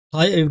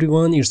Hi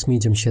everyone, it's me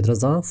Jamshed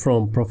Raza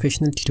from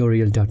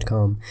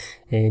professionaltutorial.com,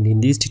 and in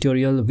this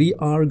tutorial we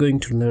are going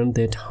to learn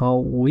that how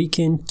we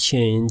can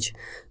change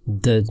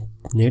the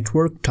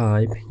network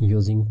type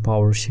using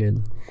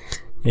PowerShell.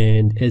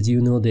 And as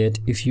you know that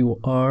if you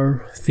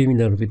are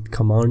familiar with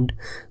command,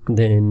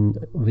 then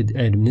with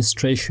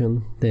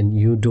administration, then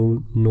you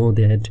do know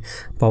that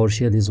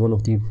PowerShell is one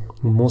of the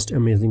most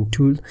amazing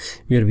tool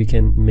where we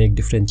can make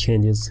different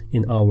changes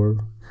in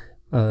our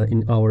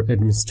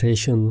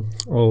administration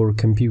or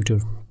computer.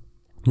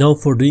 Now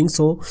for doing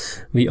so,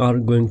 we are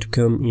going to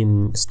come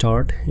in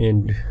start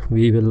and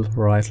we will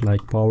write like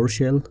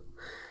PowerShell,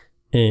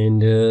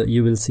 and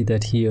you will see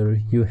that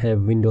here you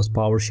have Windows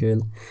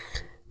PowerShell,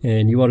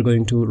 and you are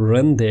going to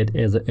run that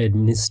as an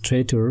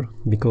administrator,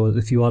 because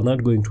if you are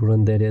not going to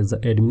run that as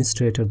an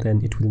administrator,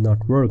 then it will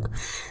not work.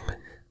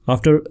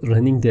 After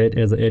running that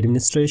as an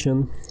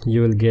administration,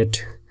 you will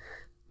get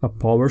a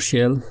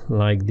PowerShell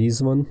like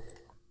this one,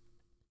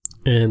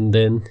 and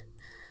then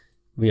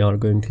we are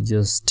going to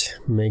just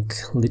make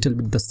a little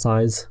bit the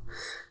size,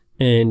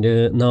 and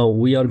now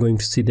we are going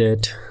to see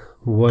that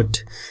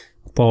what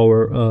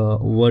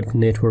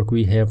network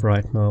we have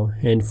right now.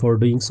 And for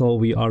doing so,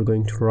 we are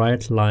going to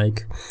write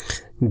like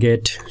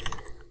get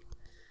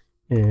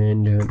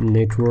and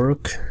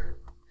network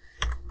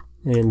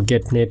and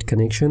get-net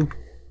connection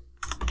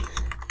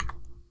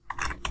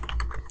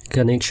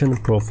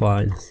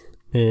profile,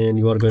 and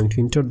you are going to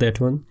enter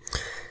that one.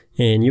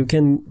 And you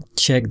can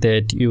check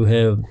that you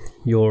have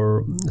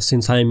your,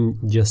 since I'm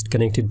just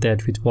connected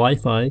that with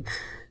Wi-Fi,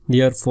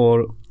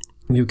 therefore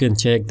you can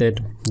check that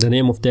the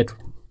name of that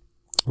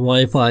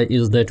Wi-Fi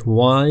is that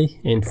Y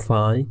and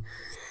Phi,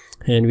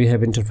 and we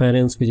have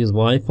interference which is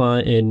Wi-Fi,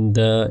 and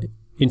the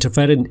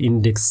interference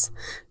index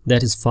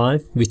that is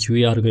 5, which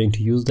we are going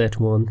to use that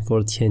one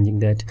for changing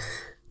that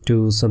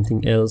to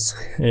something else.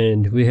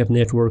 And we have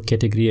network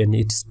category and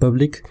it's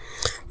public.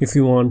 If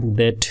we want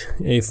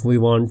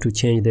to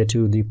change that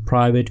to the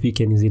private, we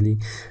can easily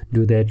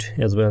do that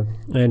as well.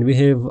 And we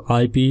have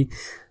IP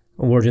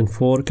version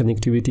 4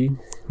 connectivity,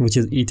 which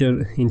is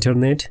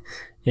internet,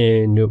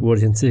 and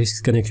version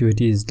 6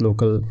 connectivity is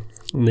local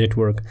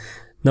network.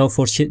 Now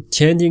for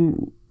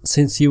changing,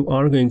 since you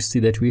are going to see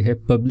that we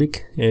have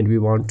public and we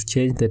want to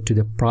change that to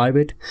the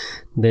private,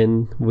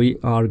 then we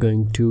are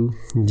going to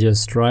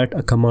just write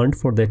a command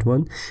for that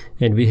one,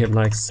 and we have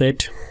like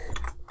set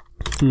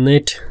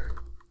net,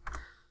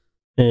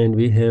 and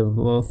we have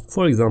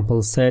for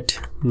example set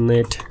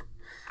net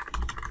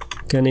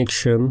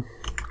connection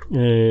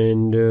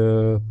and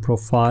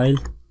profile,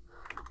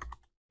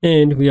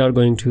 and we are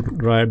going to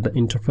write the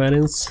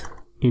interface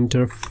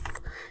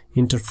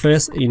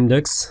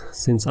index.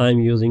 Since I'm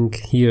using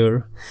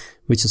here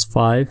which is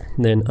 5,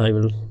 then I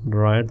will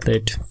write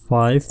that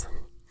 5,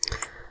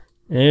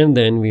 and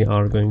then we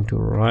are going to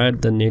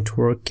write the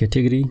network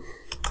category,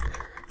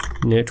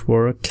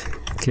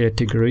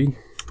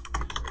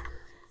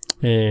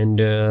 and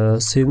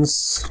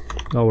since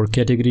our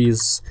category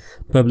is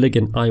public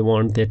and I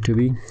want that to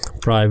be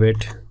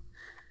private,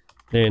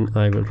 then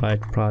I will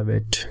write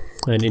private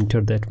and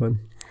enter that one.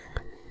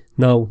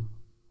 Now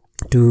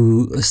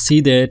to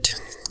see that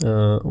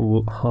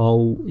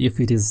how if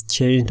it is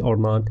changed or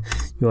not,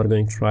 you are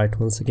going to write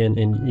once again,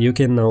 and you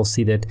can now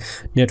see that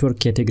network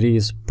category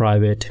is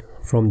private.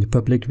 From the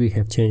public we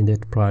have changed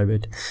it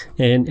private.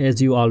 And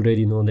as you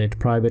already know that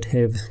private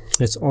have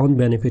its own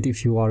benefit.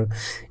 If you are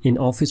in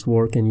office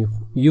work and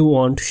you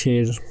want to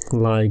share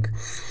like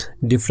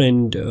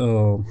different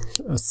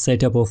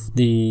setup of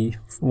the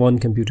one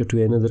computer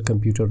to another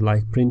computer,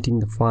 like printing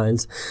the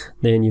files,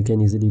 then you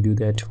can easily do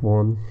that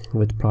one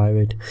with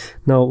private.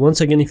 Now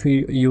once again, if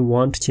you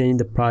want to change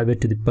the private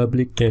to the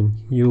public,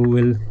 then you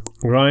will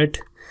write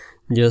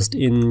just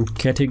in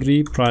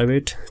category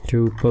private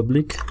to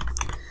public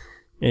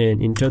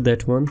and enter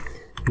that one.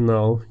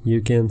 Now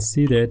you can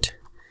see that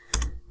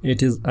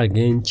it is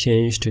again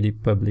changed to the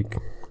public.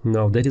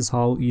 Now that is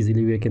how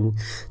easily we can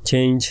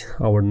change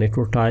our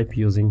network type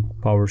using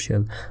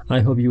PowerShell.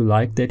 I hope you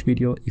liked that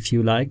video. If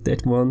you like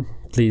that one,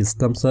 please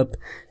thumbs up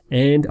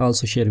and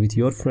also share with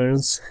your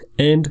friends.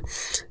 And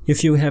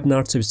if you have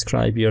not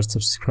subscribed yet,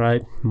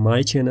 subscribe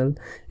my channel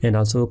and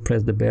also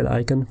press the bell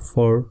icon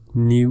for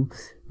new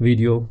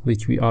video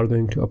which we are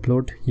going to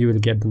upload. You will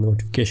get the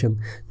notification.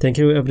 Thank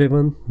you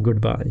everyone.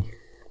 Goodbye.